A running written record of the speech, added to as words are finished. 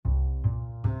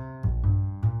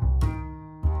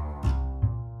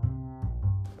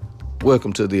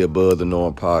Welcome to the Above the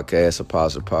Norm podcast, a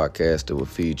positive podcast that will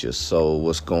feed your soul.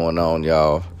 What's going on,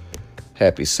 y'all?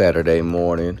 Happy Saturday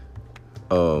morning.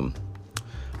 I'm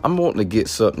wanting to get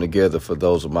something together for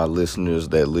those of my listeners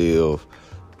that live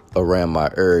around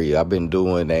my area. I've been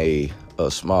doing a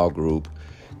small group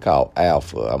called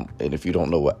Alpha. And if you don't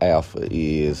know what Alpha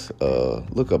is,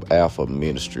 look up Alpha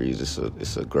Ministries.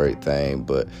 It's a great thing.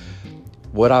 But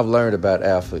what I've learned about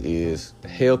Alpha is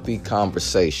healthy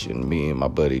conversation. Me and my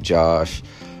buddy Josh,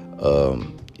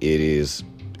 it's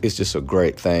just a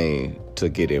great thing to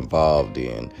get involved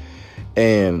in.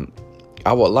 And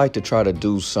I would like to try to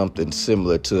do something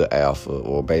similar to Alpha,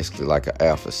 or basically like an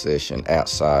Alpha session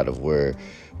outside of where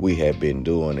we have been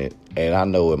doing it. And I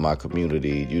know in my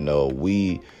community,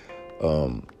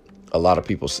 a lot of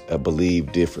people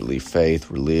believe differently: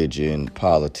 faith, religion,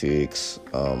 politics,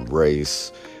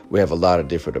 race. We have a lot of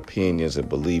different opinions and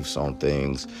beliefs on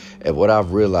things. And what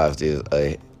I've realized is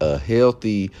a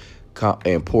healthy,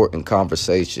 important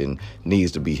conversation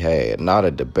needs to be had. Not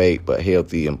a debate, but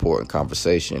healthy, important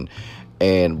conversation.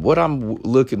 And what I'm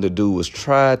looking to do is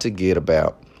try to get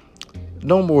about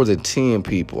no more than 10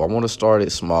 people. I want to start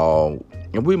it small.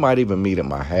 And we might even meet at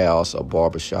my house, a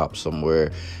barbershop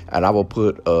somewhere. And I will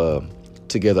put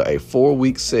together a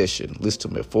 4-week session. Listen to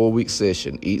me, a 4-week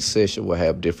session. Each session will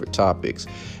have different topics.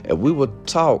 And we will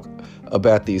talk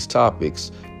about these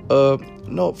topics for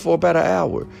about an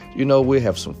hour. We'll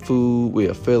have some food,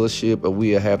 we'll fellowship, and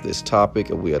we'll have this topic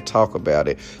and we'll talk about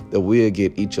it. That we'll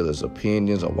get each other's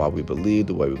opinions on why we believe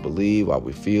the way we believe, why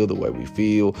we feel the way we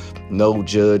feel. No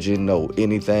judging, no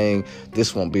anything.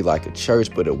 This won't be like a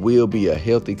church, but it will be a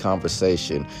healthy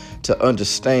conversation to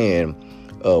understand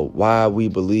why we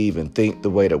believe and think the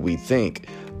way that we think.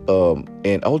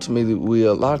 And ultimately,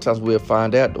 a lot of times we'll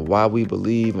find out why we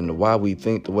believe and why we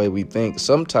think the way we think.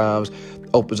 Sometimes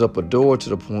opens up a door to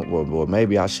the point where, well,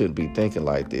 maybe I shouldn't be thinking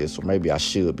like this, or maybe I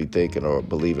should be thinking or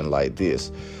believing like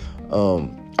this.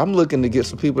 I'm looking to get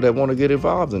some people that want to get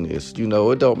involved in this.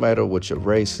 It don't matter what your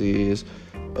race is,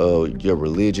 your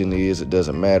religion is. It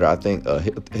doesn't matter. I think a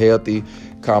healthy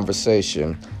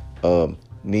conversation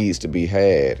needs to be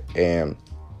had. And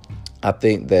I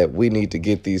think that we need to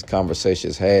get these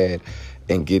conversations had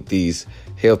and get these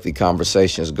healthy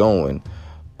conversations going.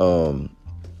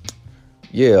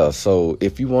 So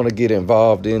if you want to get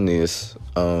involved in this,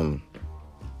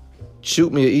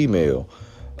 shoot me an email,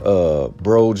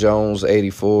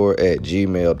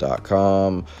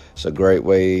 brojones84@gmail.com. It's a great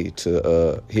way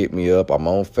to hit me up. I'm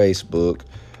on Facebook,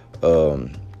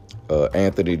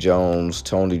 Anthony Jones,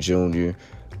 Tony Jr.,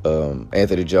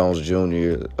 Anthony Jones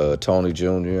Jr., Tony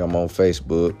Jr. I'm on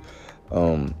Facebook.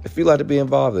 If you'd like to be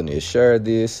involved in this, share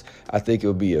this. I think it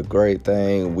would be a great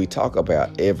thing. We talk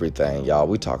about everything, y'all.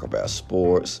 We talk about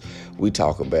sports. We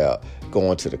talk about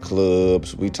going to the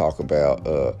clubs. We talk about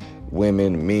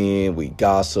women, men. We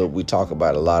gossip. We talk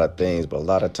about a lot of things, but a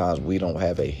lot of times we don't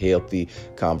have a healthy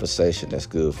conversation that's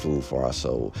good food for our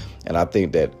soul. And I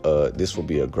think that this will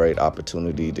be a great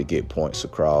opportunity to get points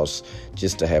across,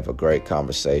 just to have a great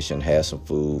conversation, have some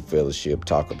food, fellowship,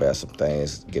 talk about some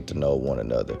things, get to know one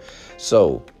another.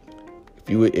 So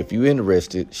if you're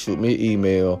interested, shoot me an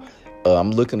email.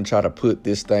 I'm looking to try to put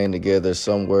this thing together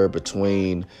somewhere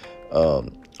between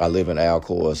I live in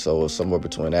Alcoa, so somewhere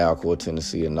between Alcoa,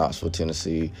 Tennessee and Knoxville,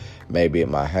 Tennessee, maybe at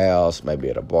my house, maybe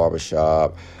at a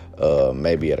barbershop,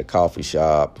 maybe at a coffee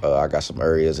shop. I got some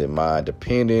areas in mind,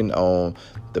 depending on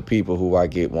the people who I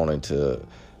get wanting to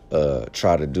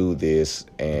try to do this,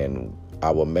 and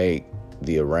I will make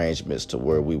the arrangements to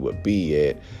where we would be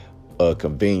at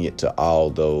convenient to all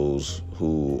those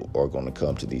who are going to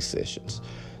come to these sessions.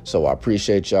 So I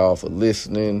appreciate y'all for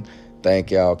listening. Thank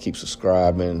y'all. Keep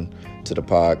subscribing to the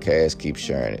podcast. Keep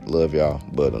sharing it. Love y'all.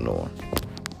 Above the Norm.